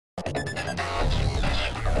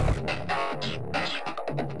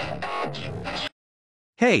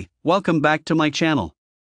Hey, welcome back to my channel.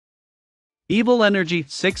 Evil Energy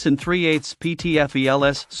 6 3/8 PTFE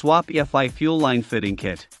LS Swap EFI Fuel Line Fitting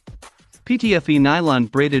Kit. PTFE nylon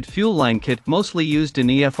braided fuel line kit mostly used in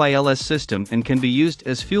EFI LS system and can be used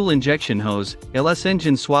as fuel injection hose, LS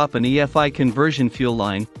engine swap and EFI conversion fuel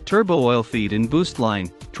line, turbo oil feed and boost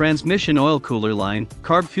line, transmission oil cooler line,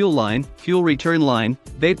 carb fuel line, fuel return line,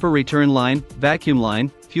 vapor return line, vacuum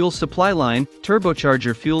line, fuel supply line,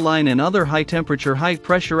 turbocharger fuel line and other high temperature high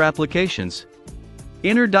pressure applications.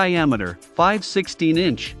 Inner diameter 5/16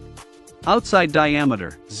 inch. Outside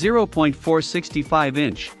diameter 0.465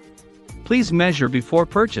 inch. Please measure before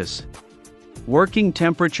purchase. Working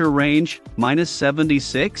temperature range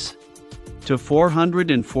 -76 to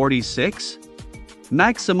 446.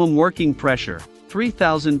 Maximum working pressure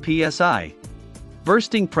 3000 psi.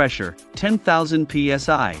 Bursting pressure 10,000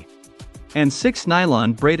 psi. And 6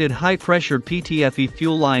 nylon braided high pressure PTFE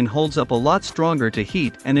fuel line holds up a lot stronger to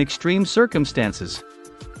heat and extreme circumstances.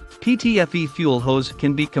 PTFE fuel hose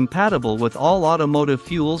can be compatible with all automotive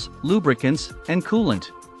fuels, lubricants, and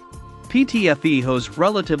coolant. PTFE hose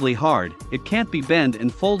relatively hard, it can't be bent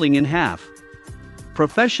and folding in half.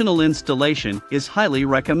 Professional installation is highly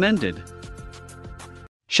recommended.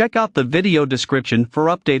 Check out the video description for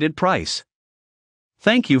updated price.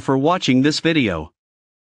 Thank you for watching this video.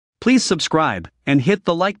 Please subscribe and hit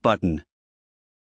the like button.